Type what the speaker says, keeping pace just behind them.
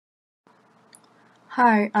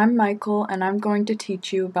Hi, I'm Michael, and I'm going to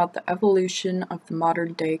teach you about the evolution of the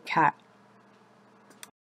modern-day cat.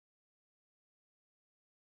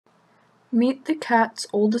 Meet the cat's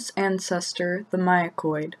oldest ancestor, the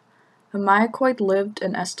Myacoid. The Myacoid lived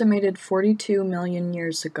an estimated 42 million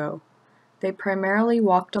years ago. They primarily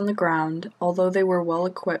walked on the ground, although they were well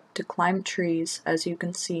equipped to climb trees, as you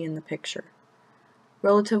can see in the picture.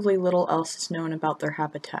 Relatively little else is known about their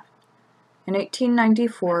habitat. In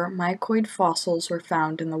 1894, Myacoid fossils were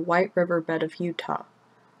found in the White River bed of Utah.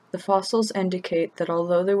 The fossils indicate that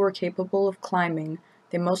although they were capable of climbing,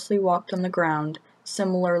 they mostly walked on the ground,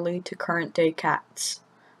 similarly to current-day cats.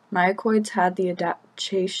 Myacoids had the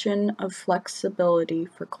adaptation of flexibility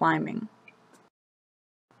for climbing.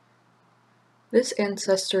 This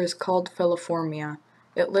ancestor is called Feliformia.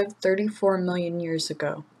 It lived 34 million years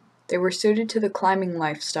ago. They were suited to the climbing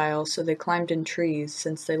lifestyle, so they climbed in trees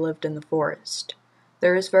since they lived in the forest.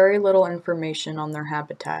 There is very little information on their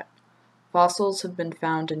habitat. Fossils have been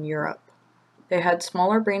found in Europe. They had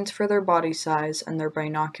smaller brains for their body size, and their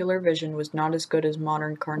binocular vision was not as good as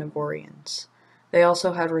modern carnivorians. They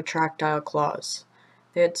also had retractile claws.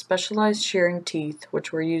 They had specialized shearing teeth,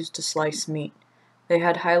 which were used to slice meat. They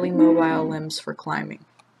had highly mobile limbs for climbing.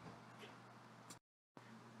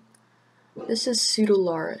 This is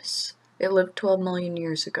Pseudolaris. It lived 12 million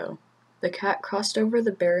years ago. The cat crossed over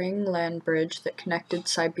the Bering Land Bridge that connected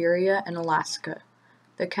Siberia and Alaska.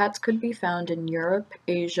 The cats could be found in Europe,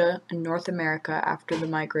 Asia, and North America after the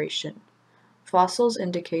migration. Fossils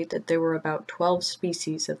indicate that there were about 12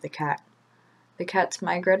 species of the cat. The cats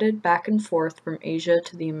migrated back and forth from Asia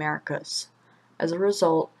to the Americas. As a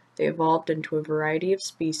result, they evolved into a variety of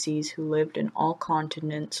species who lived in all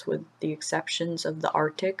continents with the exceptions of the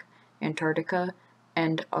Arctic, Antarctica,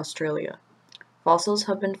 and Australia. Fossils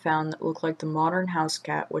have been found that look like the modern house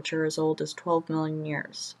cat, which are as old as 12 million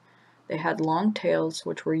years. They had long tails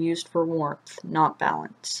which were used for warmth, not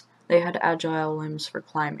balance. They had agile limbs for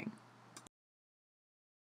climbing.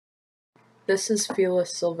 This is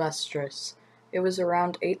Felis sylvestris. It was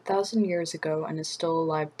around 8,000 years ago and is still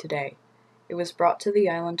alive today. It was brought to the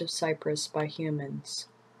island of Cyprus by humans.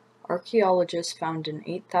 Archaeologists found an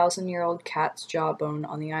 8,000-year-old cat's jawbone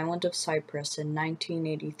on the island of Cyprus in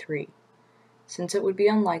 1983. Since it would be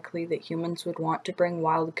unlikely that humans would want to bring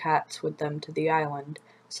wild cats with them to the island,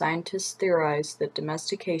 scientists theorized that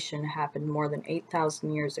domestication happened more than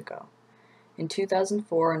 8,000 years ago. In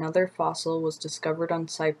 2004, another fossil was discovered on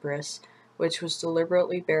Cyprus, which was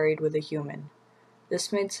deliberately buried with a human.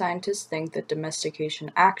 This made scientists think that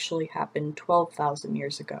domestication actually happened 12,000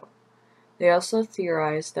 years ago. They also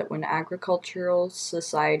theorized that when agricultural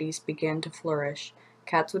societies began to flourish,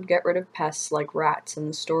 cats would get rid of pests like rats in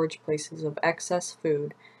the storage places of excess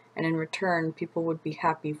food, and in return people would be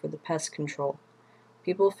happy for the pest control.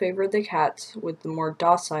 People favored the cats with the more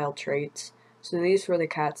docile traits, so these were the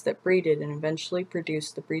cats that breeded and eventually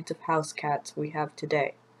produced the breeds of house cats we have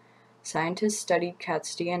today. Scientists studied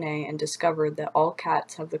cats' DNA and discovered that all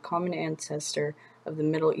cats have the common ancestor of the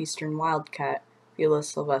Middle Eastern wildcat,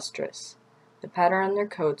 Felis sylvestris. The pattern on their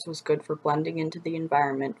coats was good for blending into the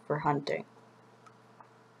environment for hunting.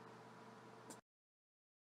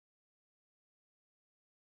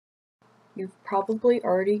 You've probably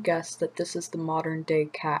already guessed that this is the modern-day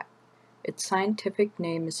cat. Its scientific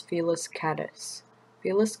name is Felis catus.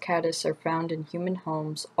 Felis catus are found in human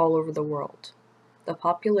homes all over the world. The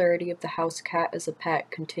popularity of the house cat as a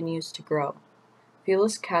pet continues to grow.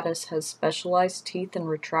 Felis catus has specialized teeth and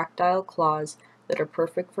retractile claws that are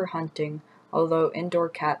perfect for hunting, although indoor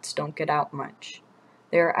cats don't get out much.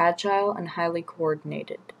 They are agile and highly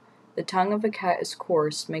coordinated. The tongue of a cat is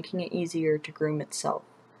coarse, making it easier to groom itself.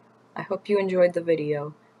 I hope you enjoyed the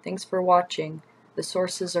video. Thanks for watching. The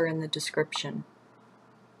sources are in the description.